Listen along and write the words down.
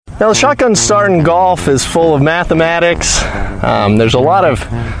Now, the shotgun start in golf is full of mathematics. There's a lot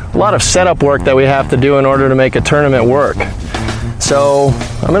of setup work that we have to do in order to make a tournament work. So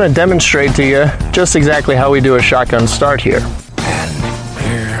I'm going to demonstrate to you just exactly how we do a shotgun start here. And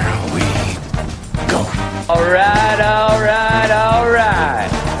here we go. All right.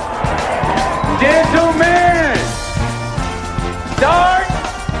 Gentlemen, start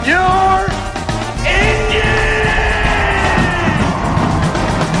your engine!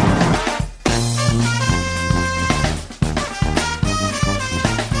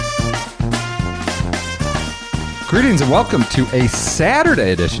 Greetings and welcome to a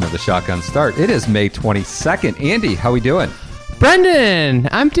Saturday edition of the Shotgun Start. It is May 22nd. Andy, how we doing? Brendan,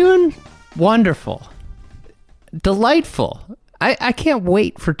 I'm doing wonderful. Delightful. I can't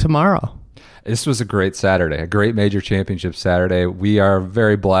wait for tomorrow. This was a great Saturday, a great major championship Saturday. We are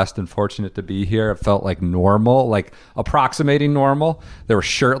very blessed and fortunate to be here. It felt like normal, like approximating normal. There were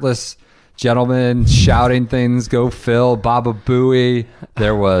shirtless gentlemen shouting things, go Phil, Baba Booey.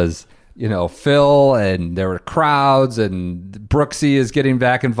 There was, Phil, and there were crowds, and Brooksy is getting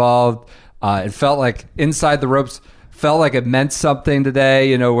back involved. It felt like inside the ropes, felt like it meant something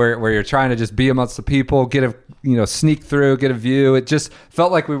today, where you're trying to just be amongst the people, sneak through, get a view. It just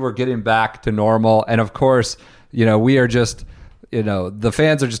felt like we were getting back to normal. And of course, we are just, the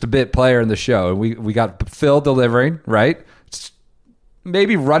fans are just a bit player in the show. And we got Phil delivering, right?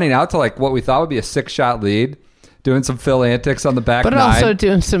 Maybe running out to like what we thought would be a 6-shot lead, doing some Phil antics on the back but nine. Also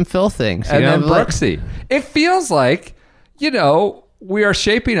doing some Phil things. And then Brooksy. It feels like, we are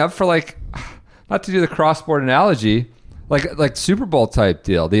shaping up for like, not to do the cross-sport analogy, like Super Bowl type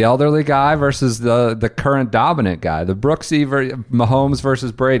deal. The elderly guy versus the current dominant guy. The Brooksy, Mahomes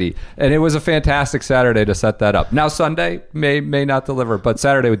versus Brady. And it was a fantastic Saturday to set that up. Now Sunday may not deliver, but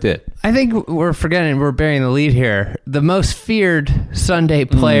Saturday we did. I think we're burying the lead here. The most feared Sunday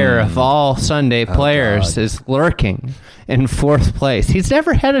player of all Sunday players is lurking in fourth place. He's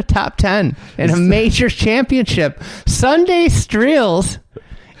never had a top 10 in a major championship. Sunday Streels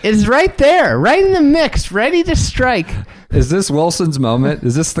is right there, right in the mix, ready to strike. Is this Wilson's moment?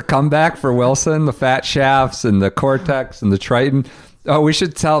 Is this the comeback for Wilson? The fat shafts and the Cortex and the Triton? Oh, we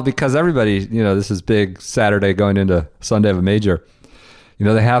should tell, because everybody, this is big Saturday going into Sunday of a major.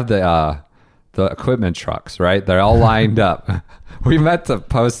 They have the equipment trucks, right? They're all lined up. We meant to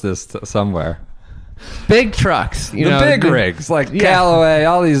post this somewhere. Big trucks. The big rigs, like Callaway,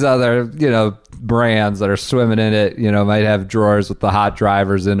 all these other, brands that are swimming in it, might have drawers with the hot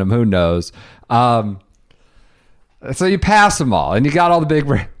drivers in them. Who knows? So you pass them all, and you got all the big,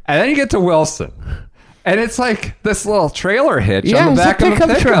 and then you get to Wilson, and it's like this little trailer hitch on the back of a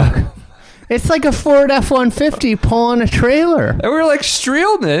pickup truck. It's like a Ford F-150 pulling a trailer. And we were like,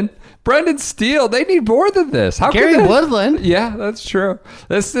 Streelman, Brendan Steele, they need more than this. How Gary Woodland. Yeah, that's true.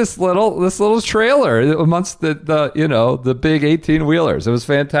 This little trailer amongst the big 18-wheelers. It was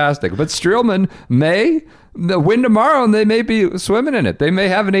fantastic. But Streelman may win tomorrow, and they may be swimming in it. They may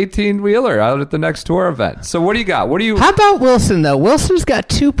have an 18-wheeler out at the next tour event. So what do you got? How about Wilson, though? Wilson's got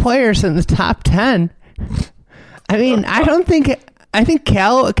 2 players in the top 10. I mean, I think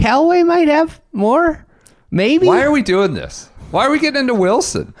Callaway might have more. Maybe. Why are we doing this? Why are we getting into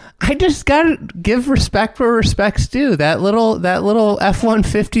Wilson? I just gotta give respect where respect's due. That little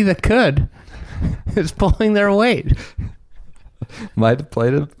F-150 that could is pulling their weight. Might have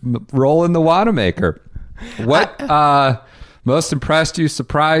played a role in the Wanamaker. What most impressed you,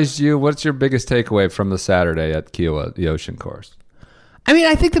 surprised you? What's your biggest takeaway from the Saturday at Kiowa, the Ocean Course? I mean,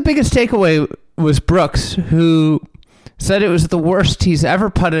 I think the biggest takeaway was Brooks, who said it was the worst he's ever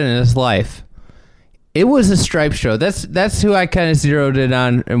putted in his life. It was a stripe show. That's who I kind of zeroed in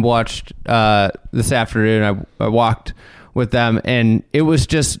on and watched this afternoon. I walked with them, and it was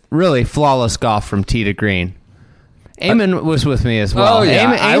just really flawless golf from tee to green. Eamon was with me as well. Oh,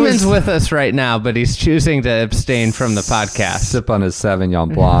 yeah. Eamon's with us right now, but he's choosing to abstain from the podcast. Sip on his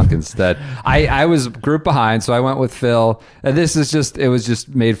Sauvignon Blanc instead. I was group behind, so I went with Phil. And it was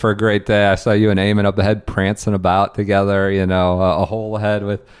just made for a great day. I saw you and Eamon up ahead prancing about together, a hole ahead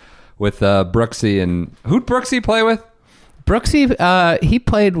with Brooksy. And who'd Brooksy play with? Brooksy, he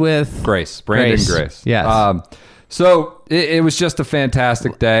played with Brandon Grace. Yes. So it was just a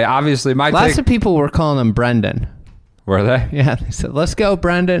fantastic day. Obviously, lots of people were calling him Brendan. Were they? Yeah, they said, "Let's go,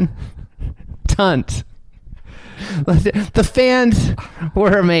 Brendan." Tunt. The fans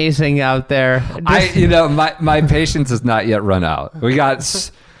were amazing out there. My patience has not yet run out. We got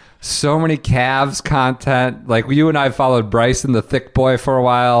so many Cavs content. Like you and I followed Bryson, the thick boy, for a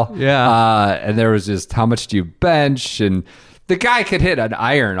while. Yeah. And there was just how much do you bench, and the guy could hit an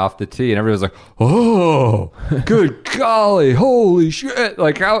iron off the tee, and everybody was like, "Oh, good golly, holy shit!"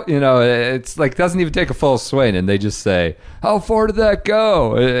 Like how it's like doesn't even take a full swing, and they just say, "How far did that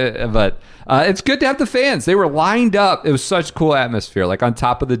go?" But it's good to have the fans. They were lined up. It was such a cool atmosphere, like on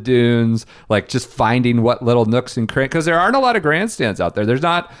top of the dunes, like just finding what little nooks and crannies, because there aren't a lot of grandstands out there. There's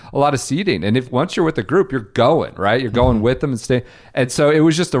not a lot of seating, and if once you're with the group, you're going right. You're going with them and staying. And so it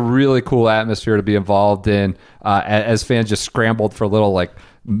was just a really cool atmosphere to be involved in. As fans just scrambled for little like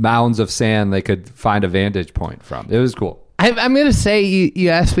mounds of sand they could find a vantage point from. It was cool. I'm going to say you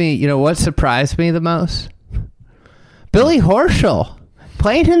asked me, what surprised me the most? Billy Horschel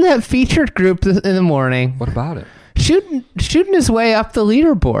playing in that featured group in the morning. What about it? Shooting his way up the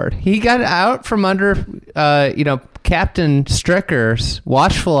leaderboard. He got out from under, Captain Stricker's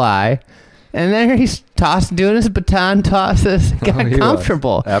watchful eye, and then he's doing his baton tosses. Got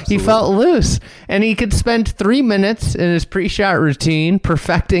comfortable. He felt loose, and he could spend 3 minutes in his pre-shot routine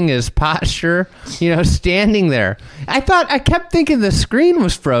perfecting his posture. Standing there. I kept thinking the screen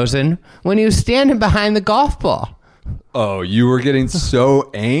was frozen when he was standing behind the golf ball. Oh, you were getting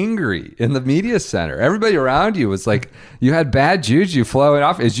so angry in the media center. Everybody around you was like, you had bad juju flowing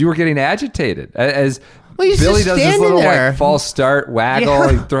off as you were getting agitated. As Billy does this little like false start waggle,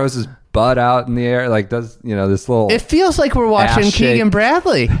 he throws his butt out in the air, like does this little. It feels like we're watching Keegan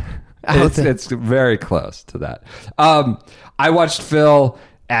Bradley. It's very close to that. I watched Phil.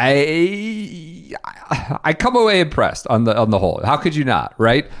 I come away impressed on the whole. How could you not?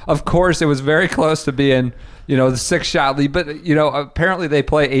 Right? Of course, it was very close to being the 6-shot lead, but apparently they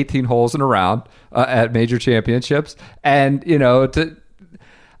play 18 holes in a round at major championships, and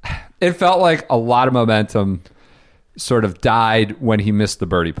it felt like a lot of momentum sort of died when he missed the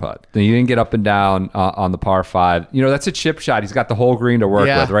birdie putt. Then he didn't get up and down on the par 5. That's a chip shot. He's got the whole green to work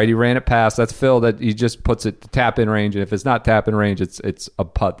with, right? He ran it past. That's Phil that he just puts it to tap in range, and if it's not tap in range, it's a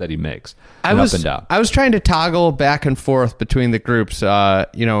putt that he makes up and down. I was trying to toggle back and forth between the groups. With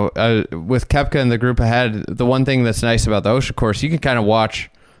Koepka and the group ahead, the one thing that's nice about the Ocean Course, you can kind of watch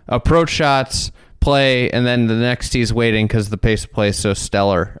approach shots, play, and then the next tee's waiting because the pace of play is so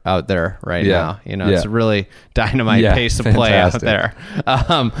stellar out there right now. It's really dynamite pace of play out there.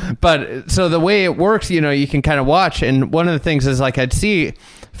 But so the way it works, you can kind of watch, and one of the things is like I'd see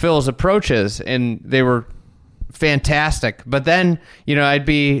Phil's approaches and they were fantastic, but then I'd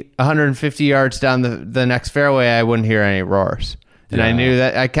be 150 yards down the next fairway, I wouldn't hear any roars, and I knew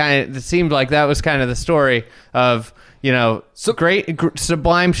that it seemed like that was kind of the story of great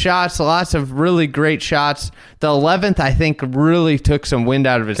sublime shots, lots of really great shots. The 11th, I think, really took some wind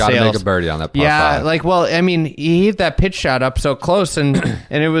out of his sails. Got to make a birdie on that par 5. He hit that pitch shot up so close, and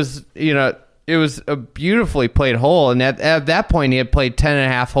it was, it was a beautifully played hole. And at that point, he had played 10 and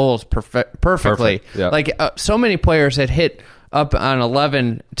a half holes perfectly. Perfect. Yeah. So many players had hit up on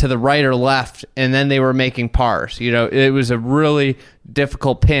 11 to the right or left, and then they were making pars. It was a really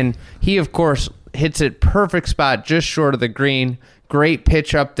difficult pin. He, of course, hits it perfect spot just short of the green. Great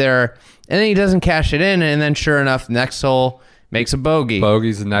pitch up there, and then he doesn't cash it in, and then sure enough, next hole makes a bogey.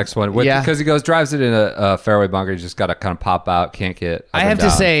 Bogey's the next one. Because he drives it in a fairway bunker. You just got to kind of pop out, can't get I have to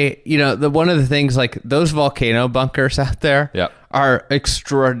say, one of the things, like those volcano bunkers out there are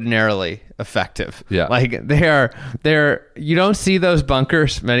extraordinarily effective. Yeah. Like they're you don't see those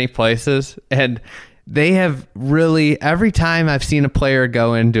bunkers many places, and they have really, every time I've seen a player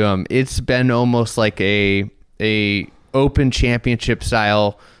go into them, it's been almost like a Open Championship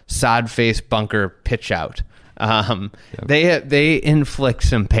style sod face bunker pitch out. They inflict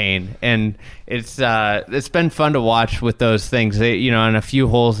some pain, and it's been fun to watch with those things. They, on a few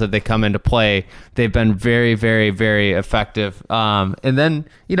holes that they come into play, they've been very, very, very effective. And then,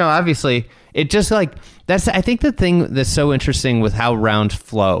 obviously, it just like that's, I think the thing that's so interesting with how rounds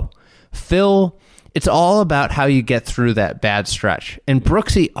flow. Phil, it's all about how you get through that bad stretch. And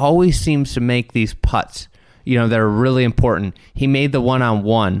Brooksy always seems to make these putts, that are really important. He made the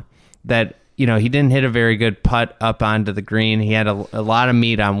one-on-one that, he didn't hit a very good putt up onto the green. He had a lot of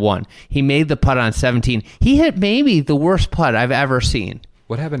meat on one. He made the putt on 17. He hit maybe the worst putt I've ever seen.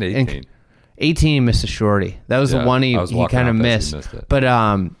 What happened to 18? 18, he missed a shorty. That was the one he kind of missed. But,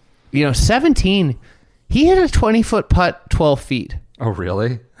 17, he hit a 20-foot putt 12 feet. Oh,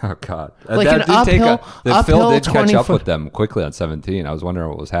 really? Oh, God. Like an uphill Phil did catch up foot. with them quickly on 17. I was wondering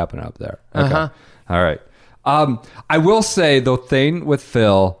what was happening up there. Okay. All right. I will say, the thing with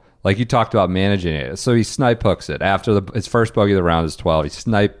Phil, like you talked about managing it. So he snipe hooks it. After his first bogey of the round is 12.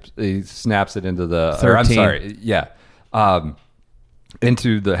 He snaps it into the... 13. I'm sorry. Yeah.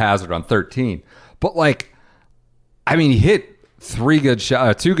 Into the hazard on 13. But, he hit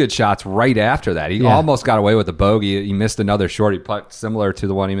two good shots right after that. He almost got away with the bogey. He missed another shorty putt similar to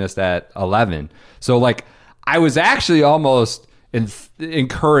the one he missed at 11. So like I was actually almost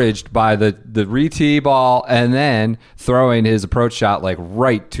encouraged by the re-tee ball and then throwing his approach shot like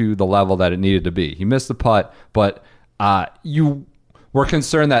right to the level that it needed to be. He missed the putt, but you were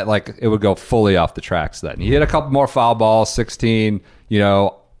concerned that like it would go fully off the tracks then. He hit a couple more foul balls, 16.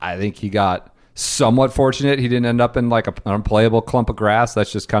 I think he got somewhat fortunate. He didn't end up in like an unplayable clump of grass.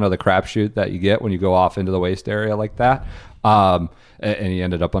 That's just kind of the crapshoot that you get when you go off into the waste area like that. And he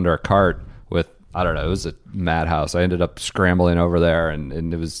ended up under a cart with, I don't know, it was a madhouse. I ended up scrambling over there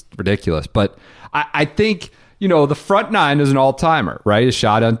and it was ridiculous. But I think, the front nine is an all-timer, right? His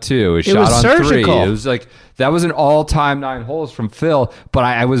shot on 2, his shot on surgical. 3. It was like, that was an all-time 9 holes from Phil. But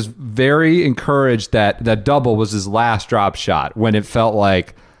I was very encouraged that double was his last drop shot when it felt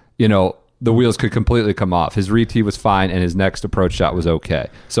like, the wheels could completely come off. His re-tee was fine and his next approach shot was okay.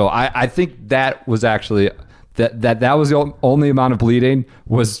 So I think that was actually, that was the only amount of bleeding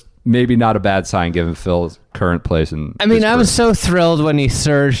was maybe not a bad sign given Phil's current place. I was so thrilled when he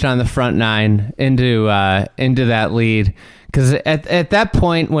surged on the front 9 into that lead, because at that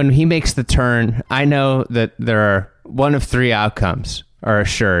point when he makes the turn, I know that there are one of 3 outcomes are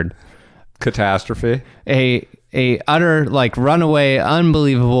assured: catastrophe, a utter like runaway,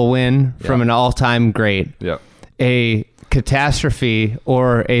 unbelievable win from an all-time great, a catastrophe,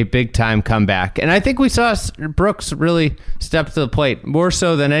 or a big-time comeback. And I think we saw Brooks really step to the plate more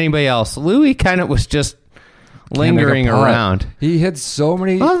so than anybody else. Louis kind of was just lingering around. He hit so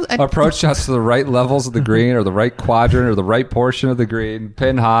many approach shots to the right levels of the green or the right quadrant or the right portion of the green,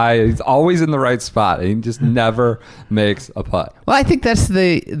 pin high. He's always in the right spot. And he just never makes a putt. Well, I think that's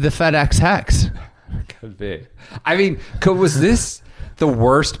the FedEx hex. Could be. I mean, was this the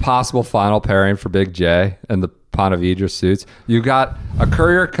worst possible final pairing for Big J and the Ponte Vedra suits? You got a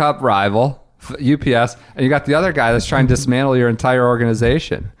Courier Cup rival, UPS, and you got the other guy that's trying to dismantle your entire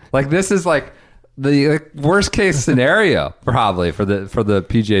organization. Like, this is like the worst case scenario probably for the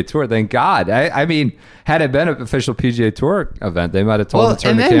PGA Tour. Thank God. I mean, had it been an official PGA Tour event, they might have told him to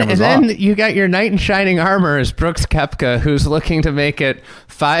turn the cameras off. And then you got your knight in shining armor is Brooks Koepka, who's looking to make it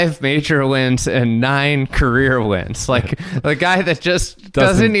 5 major wins and 9 career wins. Like the guy that just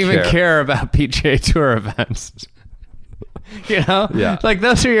doesn't even care about PGA Tour events. Yeah. Like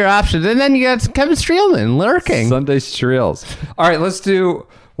those are your options. And then you got Kevin Streelman lurking. Sunday Streels. All right, let's do.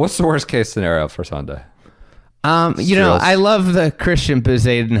 What's the worst case scenario for Sunday? I love the Christian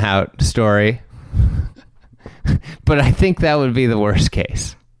Bezuidenhout story, but I think that would be the worst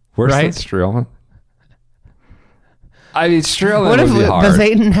case. Worse right? than Streelman? I mean, Streelman what would be hard. What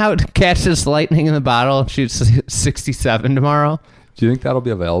if Bezuidenhout catches lightning in the bottle and shoots 67 tomorrow? Do you think that'll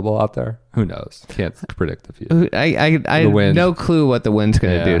be available out there? Who knows? Can't predict the future. I have no clue what the wind's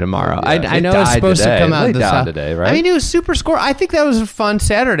going to do tomorrow. Yeah. I know it's supposed to come out this today, right? I mean, it was super score. I think that was a fun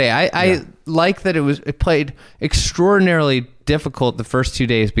Saturday. I like that it played extraordinarily difficult the first 2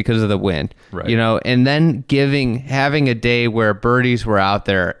 days because of the wind. Right. And then having a day where birdies were out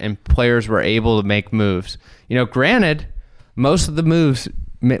there and players were able to make moves. Granted, most of the moves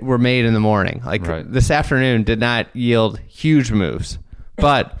were made in the morning. Like this afternoon did not yield huge moves,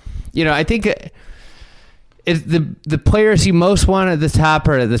 but I think the players you most want at the top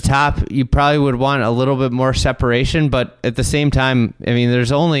are at the top. You probably would want a little bit more separation, but at the same time, I mean,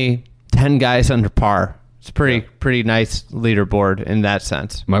 there's only 10 guys under par. It's pretty nice leaderboard in that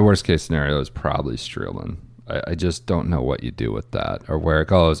sense. My worst case scenario is probably Streelman. I just don't know what you do with that or where it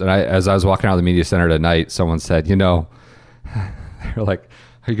goes. And as I was walking out of the media center tonight, someone said, they're like,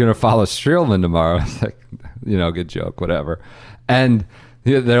 are you going to follow Streelman tomorrow? I was like, good joke, whatever. And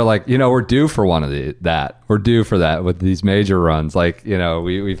they're like, we're due for one of that. We're due for that with these major runs. Like,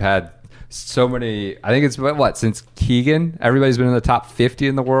 we've had so many, I think it's since Keegan, everybody's been in the top 50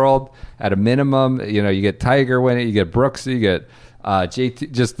 in the world at a minimum. You get Tiger winning, you get Brooks, you get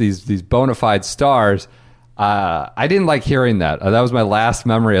JT, just these bona fide stars. I didn't like hearing that. That was my last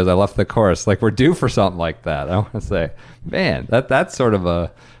memory as I left the course. Like, we're due for something like that. I want to say, man, that's sort of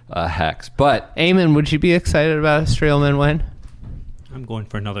a hex. But Eamon, would you be excited about a Streelman win? I'm going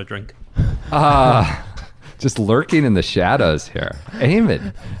for another drink. Just lurking in the shadows here.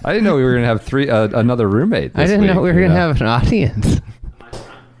 Eamon, I didn't know we were going to have another roommate this I didn't week, know we were going to have an audience.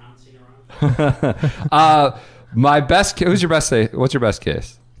 My best. What's your best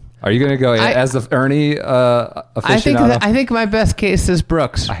case? Are you going to go as the Ernie aficionado? I think my best case is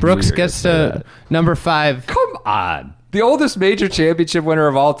Brooks. Brooks gets to number 5. Come on. The oldest major championship winner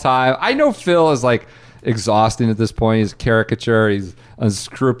of all time. I know Phil is like exhausting at this point. He's a caricature. He's a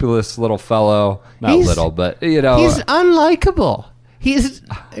unscrupulous little fellow. Not He's- little, but you know, He's unlikable. He's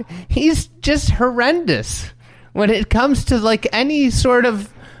just horrendous when it comes to like any sort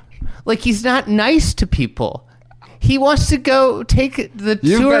of like he's not nice to people. He wants to go take the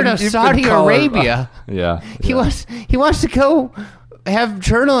tour to you've been Saudi calling- Arabia. Yeah, He wants to go have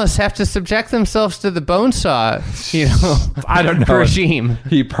journalists have to subject themselves to the bone saw, I don't know. regime.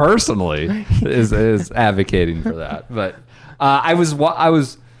 He personally is advocating for that, but I was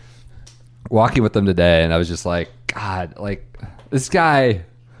walking with them today, and I was just like, God, like this guy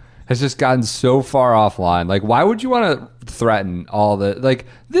has just gotten so far offline. Like, why would you want to threaten all the like?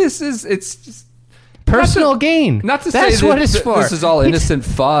 It's just Personal gain. Not to That's say what that it's for. this is all innocent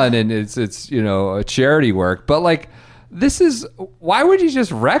fun and it's a charity work, but like this is why would you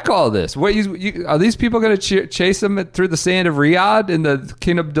just wreck all this? What are these people going to chase him through the sand of Riyadh in the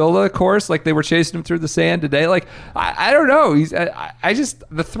King Abdullah course like they were chasing him through the sand today? Like I don't know. I just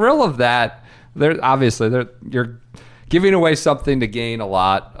the thrill of that. You're giving away something to gain a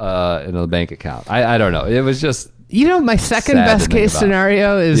lot in a bank account. I don't know. It was just. My second Sad to best think case about.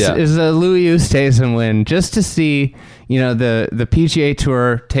 scenario is a Louis Oosthuizen win, just to see the PGA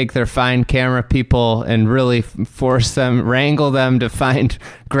Tour take their fine camera people and really wrangle them to find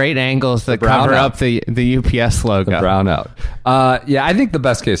great angles that cover up the UPS logo. The brownout. I think the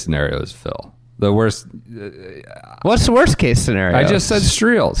best case scenario is Phil. The worst. What's the worst case scenario? I just said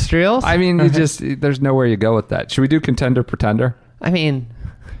Streels. Streels? I mean, there's nowhere you go with that. Should we do contender pretender? I mean,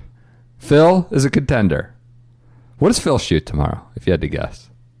 Phil is a contender. What does Phil shoot tomorrow, if you had to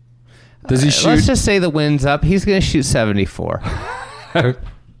guess? Does he shoot? let's just say the wind's up. He's going to shoot 74.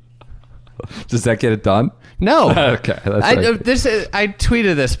 Does that get it done? No. Okay. I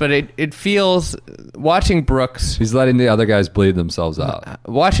tweeted this, but it feels, watching Brooks, He's letting the other guys bleed themselves out.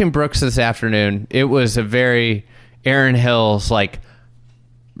 watching Brooks this afternoon, it was a very Aaron Hill's, like,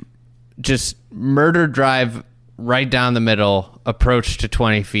 just murder drive right down the middle, approach to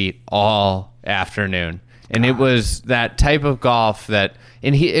 20 feet all afternoon. And it was that type of golf that,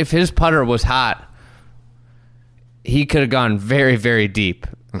 and if his putter was hot, he could have gone very, very deep.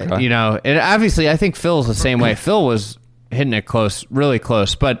 Okay. And obviously I think Phil's the same way. Phil was hitting it close, really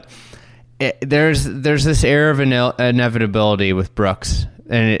close, but there's this air of inevitability with Brooks,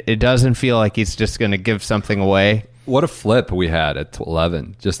 and it doesn't feel like he's just going to give something away. What a flip we had at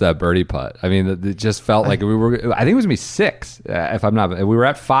 11, just that birdie putt. I mean, it just felt like we were, I think it was going to be 6, if I'm not, we were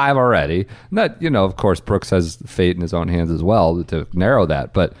at 5 already. Not, of course, Brooks has fate in his own hands as well to narrow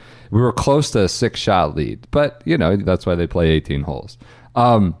that, but we were close to a 6-shot lead. But, that's why they play 18 holes.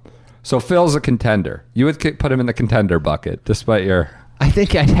 So Phil's a contender. You would put him in the contender bucket, despite your... I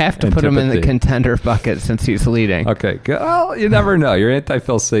think I'd have to put him in the antipathy. contender bucket since he's leading. Okay, good. Well, you never know. Your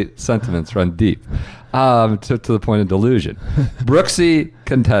anti-Phil sentiments run deep to the point of delusion. Brooksy,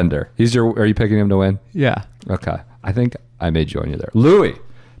 contender. Are you picking him to win? Yeah. Okay. I think I may join you there. Louis,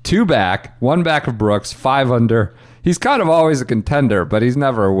 2 back, 1 back of Brooks, 5 under. He's kind of always a contender, but he's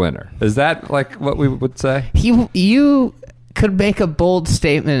never a winner. Is that like what we would say? You could make a bold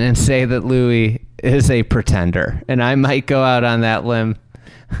statement and say that Louis is a pretender, and I might go out on that limb.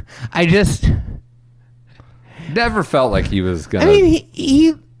 I just never felt like he was gonna. I mean,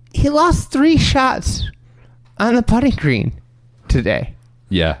 he lost 3 shots on the putting green today.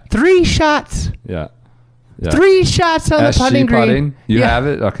 Yeah. 3 shots. Yeah. 3 shots on the SG putting green. putting? You Yeah. have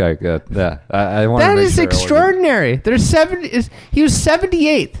it? Okay, good. Yeah. I want to That make is sure extraordinary. He was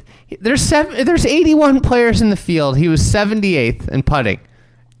 78th. There's 81 players in the field. He was 78th in putting.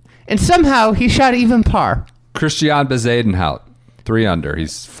 And somehow he shot even par. Christian Bezadenhout, 3 under.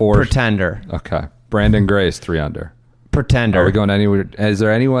 He's 4. Pretender. Okay. Brandon Grace, 3 under. Pretender. Are we going anywhere? Is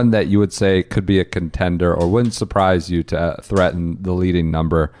there anyone that you would say could be a contender or wouldn't surprise you to threaten the leading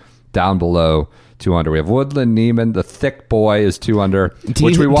number down below 2 under? We have Woodland Neiman, the thick boy, is 2 under,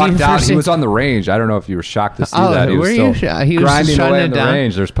 which we walked out. He was on the range. I don't know if you were shocked to see that. He was He was grinding shutting away it on the down.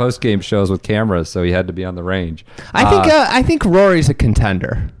 range. There's post-game shows with cameras, so he had to be on the range. I think Rory's a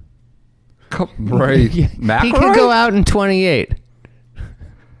contender. Rory He McIlroy? could go out in 28.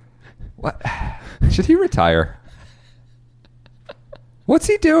 What? Should he retire? What's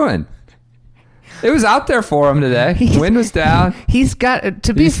he doing? It was out there for him today. Wind was down. He's got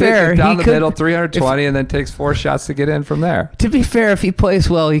to be He's fair. hitting it down he the could, middle, 320, and then takes 4 shots to get in from there. To be fair, if he plays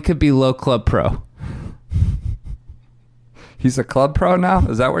well, he could be low club pro. He's a club pro now?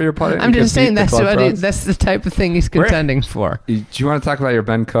 Is that where you're putting? I'm just saying that's what that's the type of thing he's contending for. Do you want to talk about your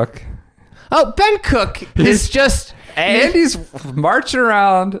Ben Cook? Oh, Ben Cook is just Andy's marching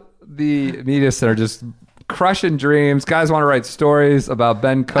around the media center just crushing dreams. Guys want to write stories about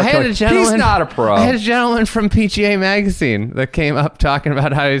Ben Cook. He's not a pro. I had a gentleman from PGA Magazine that came up talking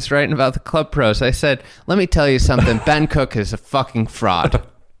about how he's writing about the club pros. I said, let me tell you something. Ben Cook is a fucking fraud.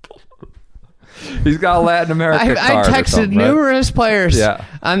 He's got a Latin America I card texted numerous players Yeah.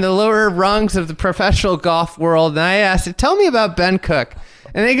 on the lower rungs of the professional golf world, and I asked, tell me about Ben Cook.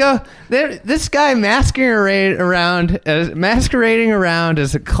 And they go, this guy masquerading around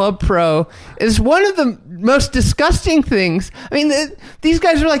as a club pro is one of the most disgusting things. I mean, these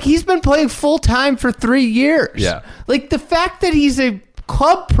guys are like, he's been playing full time for 3 years. Yeah. Like, the fact that he's a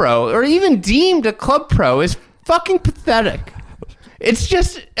club pro or even deemed a club pro is fucking pathetic. It's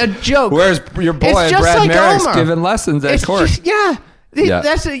just a joke. Whereas your boy It's just Brad like Merrick's Omar. giving lessons at It's court. just, yeah.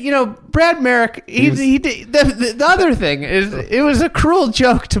 That's Brad Merrick. The other thing is, it was a cruel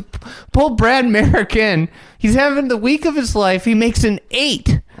joke to pull Brad Merrick in. He's having the week of his life. He makes an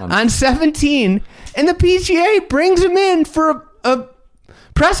 8 on 17, and the PGA brings him in for a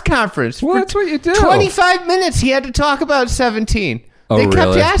press conference. Well, that's what you do. 25 minutes. He had to talk about 17. Oh, they kept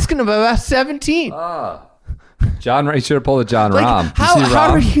really? asking him about 17. John, you should have pulled a John Like, Rahm.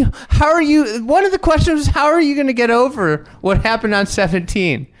 how are you? One of the questions was, how are you going to get over what happened on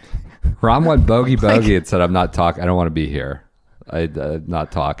 17? Rahm went bogey and said, "I'm not talking. I don't want to be here. I'm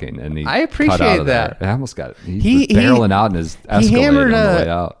not talking." And he I appreciate cut out of that. There. I almost got. He was barreling out in his Escalade on the way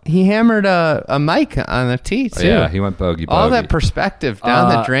out. He hammered a mic on the tee too. Yeah, he went bogey. All that perspective down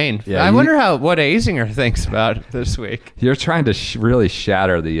the drain. yeah, I wonder what Azinger thinks about it this week. You're trying to really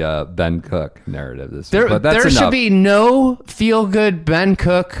shatter the Ben Cook narrative this week, but that's There enough. should be no feel-good Ben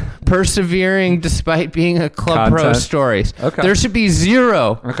Cook persevering despite being a club pro Content. stories. Okay. There should be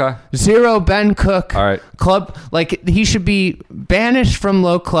zero. Okay. Zero Ben Cook. All right. Club, like, he should be banished from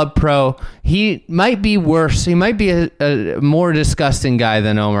low club pro. He might be worse. He might be a more disgusting guy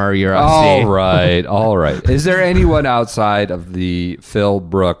than Omar Urasi. All right. Is there anyone outside of the Phil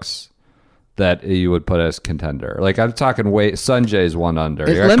Brooks that you would put as contender? Like, I'm talking Sunjay's 1 under.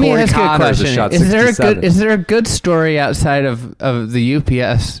 Let me ask you a question. Is there a good good story outside of the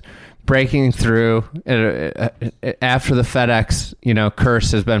UPS breaking through after the FedEx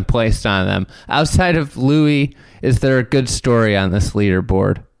curse has been placed on them? Outside of Louis, is there a good story on this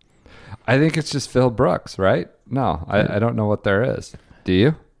leaderboard? I think it's just Phil Brooks, right? No, I don't know what there is. Do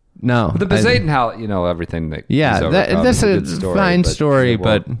you? No. The Bezaden, how everything that Yeah, he's overcome that's is a good story, fine but story, it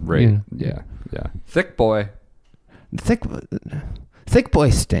won't but, rate. Yeah. Thick boy. Thick boy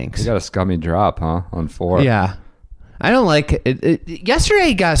stinks. He got a scummy drop, huh? On 4. Yeah. I don't like it. Yesterday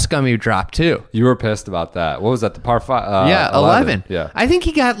he got a scummy drop too. You were pissed about that. What was that? The par 5? 11. Yeah. I think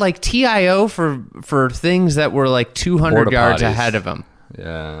he got like TIO for things that were like 200 Porta yards potties. ahead of him.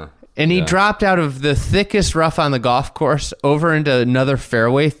 Yeah. And he dropped out of the thickest rough on the golf course over into another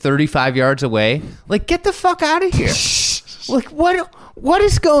fairway 35 yards away. Like, get the fuck out of here. Like, what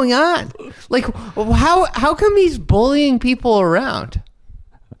is going on? Like, how come he's bullying people around?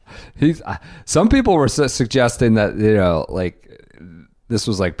 Some people were suggesting that like this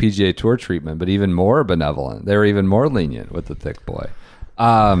was like PGA Tour treatment, but even more benevolent. They were even more lenient with the thick boy.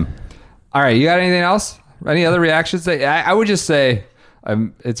 All right, you got anything else? Any other reactions? I would just say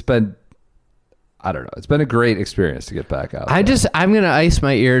it's been, I don't know, it's been a great experience to get back out. I'm gonna ice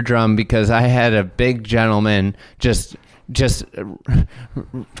my eardrum because I had a big gentleman just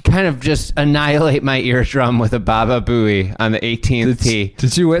kind of just annihilate my eardrum with a Baba Booey on the 18th tee.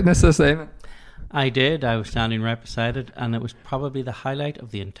 Did you witness this, Eamon? I did. I was standing right beside it, and it was probably the highlight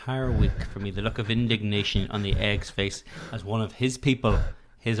of the entire week for me. The look of indignation on the Egg's face as one of his people,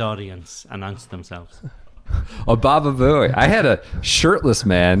 his audience, announced themselves. A Baba Booey. I had a shirtless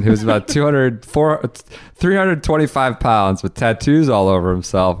man who was about 325 pounds with tattoos all over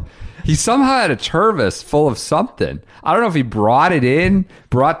himself. He somehow had a turvis full of something. I don't know if he brought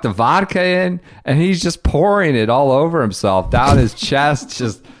the vodka in, and he's just pouring it all over himself, down his chest,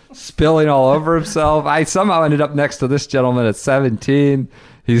 just spilling all over himself. I somehow ended up next to this gentleman at 17.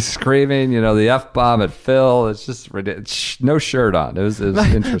 He's screaming, the F-bomb at Phil. It's just ridiculous. No shirt on. It was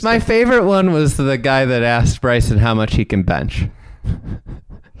interesting. My favorite one was the guy that asked Bryson how much he can bench.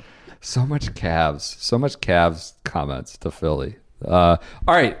 So much Cavs comments to Philly. All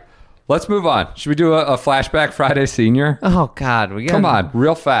right. Let's move on. Should we do a flashback Friday senior? Oh, God. Come on,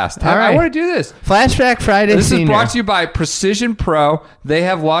 real fast. All right. I want to do this. Flashback Friday This senior. is brought to you by Precision Pro. They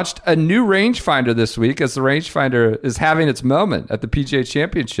have launched a new rangefinder this week as the rangefinder is having its moment at the PGA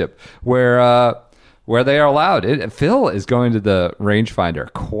Championship, where where they are allowed. Phil is going to the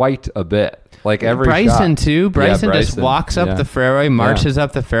rangefinder quite a bit. Like every Bryson shot. too. Bryson just Bryson. walks up the fairway, marches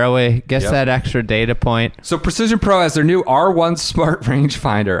up the fairway, gets that extra data point. So Precision Pro has their new R1 Smart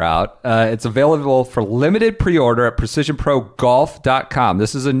Rangefinder out. It's available for limited pre-order at precisionprogolf.com.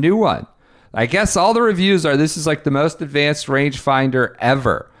 This is a new one. I guess all the reviews are this is like the most advanced rangefinder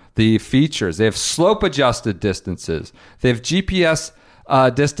ever. The features, they have slope adjusted distances. They have GPS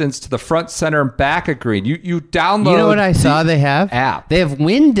distance to the front, center, and back of green. You download. You know what I saw they have? App. They have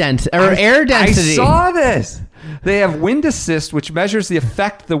wind density or air density. I saw this. They have wind assist, which measures the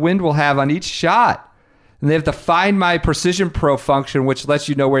effect the wind will have on each shot. And they have the Find My Precision Pro function, which lets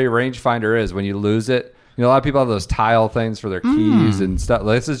you know where your rangefinder is when you lose it. You know, a lot of people have those tile things for their keys and stuff.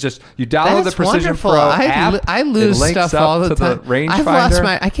 This is just, you download the Precision wonderful. Pro app. I lose stuff all the time. The rangefinder. I've lost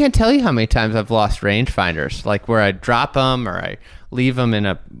I can't tell you how many times I've lost rangefinders, like where I drop them or I leave them in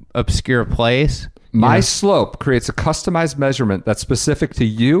a obscure place. My Slope creates a customized measurement that's specific to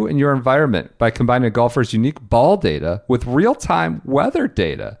you and your environment by combining a golfer's unique ball data with real-time weather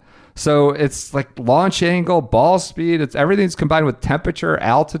data. So it's like launch angle, ball speed. Everything's combined with temperature,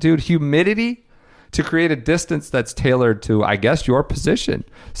 altitude, humidity to create a distance that's tailored to, I guess, your position.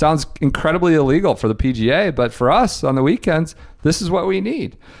 Sounds incredibly illegal for the PGA, but for us on the weekends, this is what we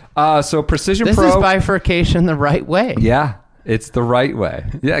need. So Precision Pro. This is bifurcation the right way. Yeah. It's the right way.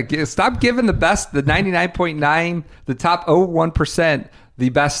 Yeah, stop giving the best, the 99.9, the top 0.1%, the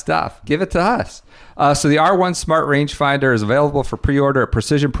best stuff. Give it to us. So the R1 Smart Rangefinder is available for pre-order at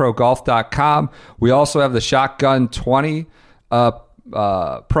precisionprogolf.com. We also have the Shotgun 20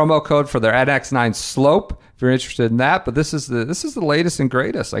 promo code for their NX9 Slope if you're interested in that. But this is the latest and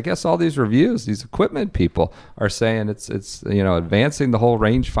greatest. I guess all these reviews, these equipment people are saying it's advancing the whole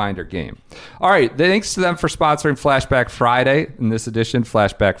rangefinder game. All right, thanks to them for sponsoring Flashback Friday in this edition,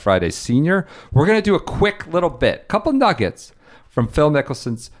 Flashback Friday Senior. We're going to do a quick little bit, couple nuggets from Phil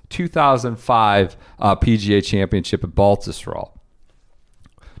Mickelson's 2005 PGA Championship at Baltusrol.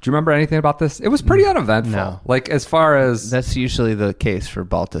 Do you remember anything about this? It was pretty uneventful. No. Like, as far as... That's usually the case for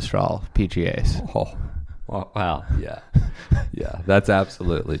Baltusrol PGAs. Oh, well, yeah. Yeah, that's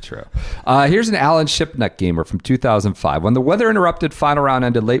absolutely true. Here's an Alan Shipnuck gamer from 2005. When the weather-interrupted final round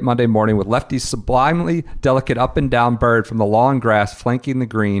ended late Monday morning with lefty's sublimely delicate up-and-down bird from the long grass flanking the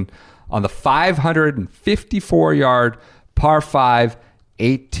green on the 554-yard par 5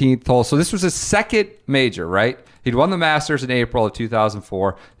 18th hole. So this was his second major, right? He'd won the Masters in April of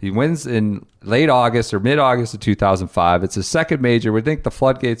 2004. He wins in late August or mid-August of 2005. It's his second major. We think the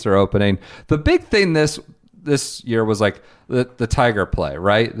floodgates are opening. The big thing this year was like the Tiger play,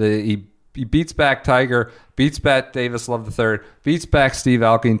 right? He beats back Tiger, beats back Davis Love III, beats back Steve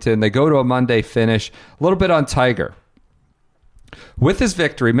Elkington. They go to a Monday finish. A little bit on Tiger. With his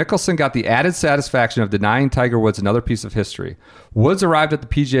victory, Mickelson got the added satisfaction of denying Tiger Woods another piece of history. Woods arrived at the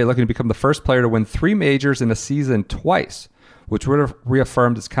PGA looking to become the first player to win 3 majors in a season twice, which would have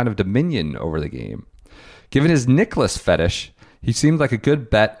reaffirmed his kind of dominion over the game. Given his Nicklaus fetish, he seemed like a good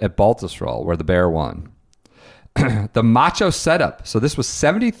bet at Baltusrol, where the Bear won. The Macho setup. So this was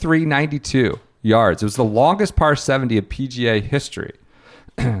 73.92 yards. It was the longest par 70 of PGA history.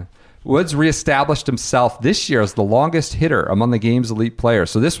 Woods reestablished himself this year as the longest hitter among the game's elite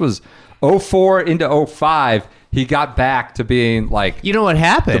players. So this was 04 into 05. He got back to being like, you know what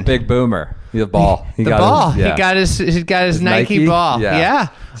happened? The big boomer. The ball. He got his Nike ball. Yeah.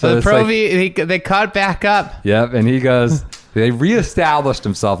 So the Pro V, they caught back up. Yep. And he goes, they reestablished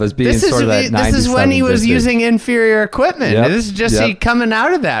himself as being sort of that 97 This is when he was using inferior equipment. Yep. This is just he coming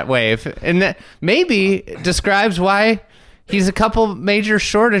out of that wave. And that maybe describes why he's a couple majors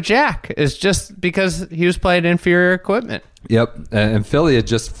short of Jack. Is just because he was playing inferior equipment. Yep, and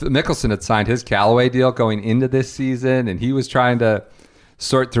Mickelson had signed his Callaway deal going into this season, and he was trying to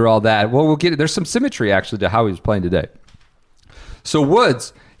sort through all that. Well, we'll get it. There's some symmetry actually to how he was playing today. So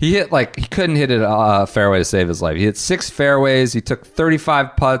Woods, he couldn't hit a fairway to save his life. He hit 6 fairways. He took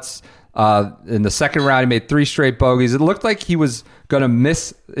 35 putts. In the second round, he made 3 straight bogeys. It looked like he was going to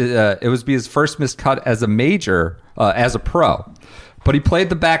miss. It would be his first missed cut as a major, as a pro. But he played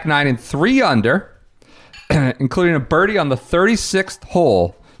the back 9 in 3 under, including a birdie on the 36th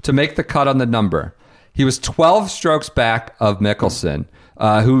hole to make the cut on the number. He was 12 strokes back of Mickelson,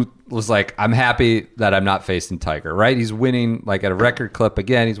 who was like, I'm happy that I'm not facing Tiger, right? He's winning like at a record clip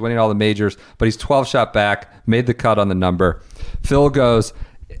again. He's winning all the majors, but he's 12 shot back, made the cut on the number. Phil goes,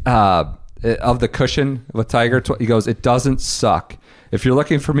 of the cushion with Tiger. He goes, "It doesn't suck. If you're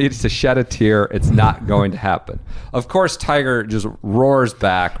looking for me to shed a tear, it's not going to happen." Of course, Tiger just roars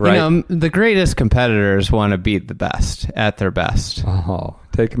back, right? You know, the greatest competitors want to beat the best at their best. Oh,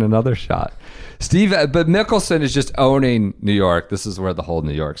 taking another shot. But Mickelson is just owning New York. This is where the whole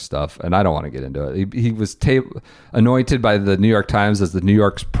New York stuff, and I don't want to get into it. He was anointed by the New York Times as the New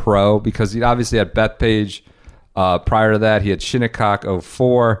York's pro because he obviously had Bethpage. Prior to that, he had Shinnecock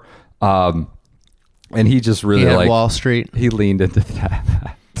 04. And he just really had Wall Street. He leaned into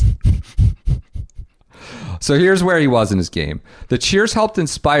that. So here's where he was in his game. The cheers helped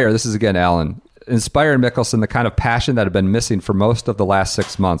inspire, this is again Alan, inspire Mickelson the kind of passion that had been missing for most of the last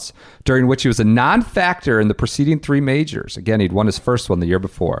 6 months, during which he was a non-factor in the preceding 3 majors. Again, he'd won his first one the year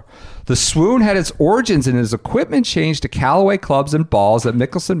before. The swoon had its origins in his equipment change to Callaway clubs and balls that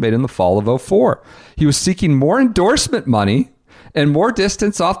Mickelson made in the fall of 04. He was seeking more endorsement money and more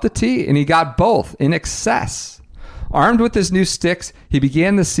distance off the tee, and he got both in excess. Armed with his new sticks, he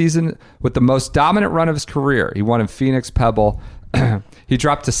began the season with the most dominant run of his career. He won in Phoenix, Pebble. He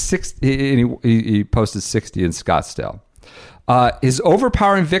dropped to 60, and he posted 60 in Scottsdale. His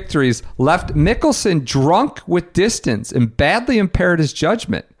overpowering victories left Mickelson drunk with distance and badly impaired his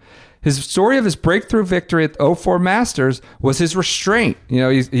judgment. His story of his breakthrough victory at the 04 Masters was his restraint. He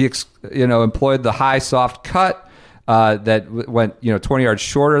employed the high soft cut that went 20 yards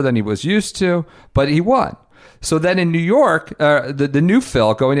shorter than he was used to, but he won. So then in New York, the new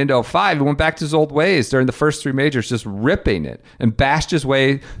Phil going into 05, he went back to his old ways during the first 3 majors, just ripping it and bashed his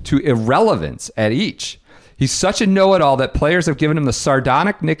way to irrelevance at each. He's such a know-it-all that players have given him the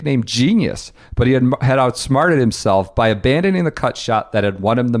sardonic nickname Genius, but he had outsmarted himself by abandoning the cut shot that had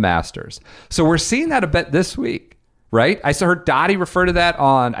won him the Masters. So we're seeing that a bit this week, right? I heard Dottie refer to that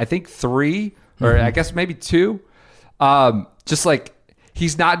on, I think, 3, or I guess maybe 2. Just like,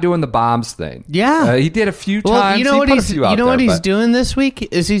 he's not doing the bombs thing. Yeah. He did a few Well, times. you know what he's doing this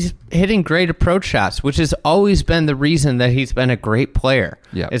week is he's hitting great approach shots, which has always been the reason that he's been a great player.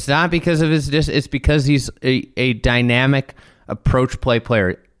 Yeah. It's not because of it's because he's a dynamic approach play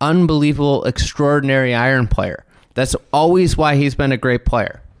player, unbelievable, extraordinary iron player. That's always why he's been a great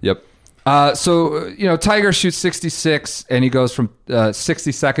player. Yep. Tiger shoots 66 and he goes from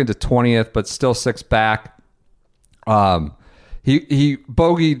 62nd to 20th, but still 6 back. He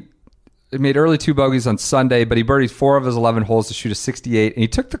bogeyed, made early 2 bogeys on Sunday, but he birdied 4 of his 11 holes to shoot a 68, and he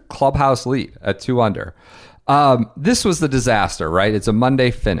took the clubhouse lead at 2 under. This was the disaster, right? It's a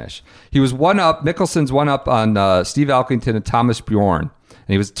Monday finish. He was one up. Mickelson's one up on Steve Alkington and Thomas Bjorn, and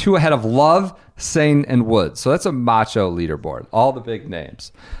he was 2 ahead of Love, Sane, and Woods. So that's a macho leaderboard. All the big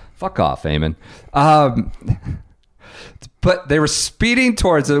names. Fuck off, Eamon. But they were speeding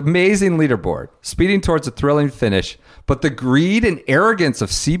towards an amazing leaderboard, speeding towards a thrilling finish. But the greed and arrogance of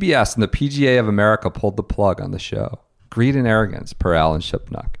CBS and the PGA of America pulled the plug on the show. Greed and arrogance, per Alan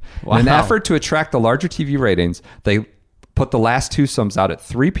Shipnuck. Wow. In an effort to attract the larger TV ratings, they put the last twosomes out at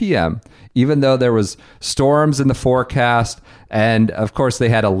 3 p.m., even though there was storms in the forecast. And, of course, they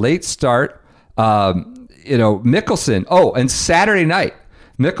had a late start. Mickelson. Oh, and Saturday night,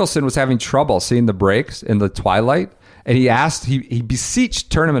 Mickelson was having trouble seeing the breaks in the twilight. And he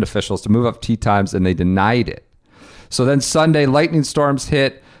beseeched tournament officials to move up tee times, and they denied it. So then Sunday, lightning storms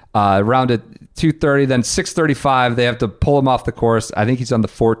hit around at 2:30. Then 6:35, they have to pull him off the course. I think he's on the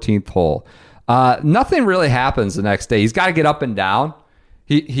 14th hole. Nothing really happens the next day. He's got to get up and down.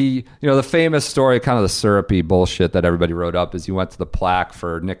 He the famous story, kind of the syrupy bullshit that everybody wrote up, is he went to the plaque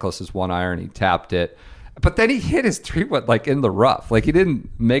for Nicklaus's 1 iron. He tapped it, but then he hit his 3-wood like in the rough. Like he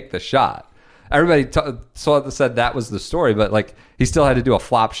didn't make the shot. Everybody said that was the story, but like he still had to do a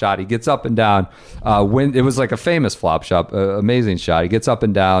flop shot. He gets up and down. It was like a famous flop shot, amazing shot. He gets up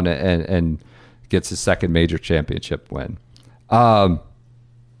and down and gets his second major championship win.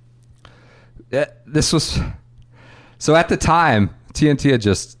 This was so at the time TNT had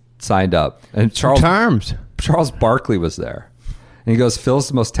just signed up, and Charles Barkley was there, and he goes, "Phil's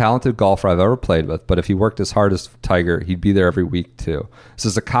the most talented golfer I've ever played with, but if he worked as hard as Tiger, he'd be there every week too." This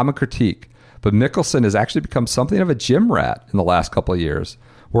is a common critique. But Mickelson has actually become something of a gym rat in the last couple of years,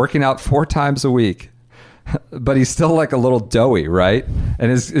 working out 4 times a week. But he's still like a little doughy, right?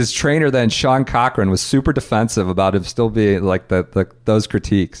 And his trainer then, Sean Cochran, was super defensive about him still being like those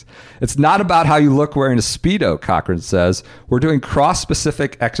critiques. "It's not about how you look wearing a Speedo," Cochran says. "We're doing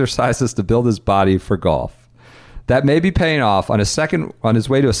cross-specific exercises to build his body for golf." That may be paying off. On his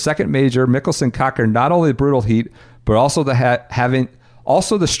way to a second major, Mickelson conquered not only the brutal heat, but also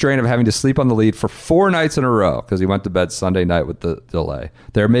the strain of having to sleep on the lead for 4 nights in a row because he went to bed Sunday night with the delay.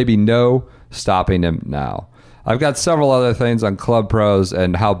 There may be no stopping him now. I've got several other things on Club Pros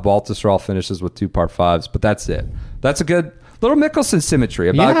and how Baltusrol finishes with 2 par 5s, but that's it. That's a good little Mickelson symmetry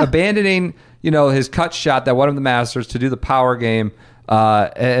about abandoning, his cut shot that won him the Masters to do the power game.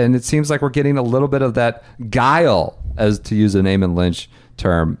 And it seems like we're getting a little bit of that guile, as to use a Naaman Lynch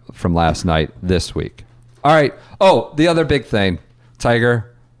term from last night this week. All right. Oh, the other big thing,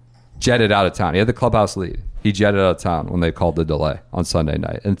 Tiger jetted out of town. He had the clubhouse lead. He jetted out of town when they called the delay on Sunday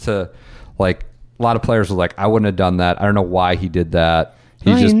night. And a lot of players were like, I wouldn't have done that. I don't know why he did that.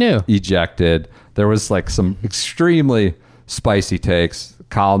 He just knew. Ejected. There was some extremely spicy takes,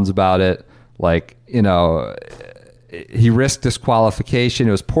 columns about it. He risked disqualification.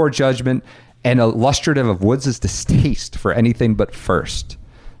 It was poor judgment and illustrative of Woods' distaste for anything but first.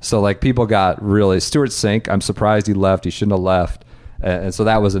 So people got really Stuart Sink. I'm surprised he left. He shouldn't have left. And so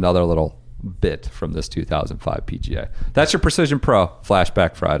that was another little bit from this 2005 PGA. That's your Precision Pro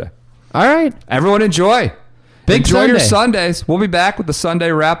Flashback Friday. All right. Everyone enjoy. Enjoy your Sundays. We'll be back with the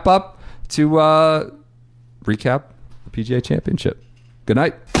Sunday wrap up to recap the PGA Championship. Good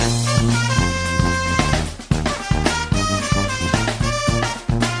night.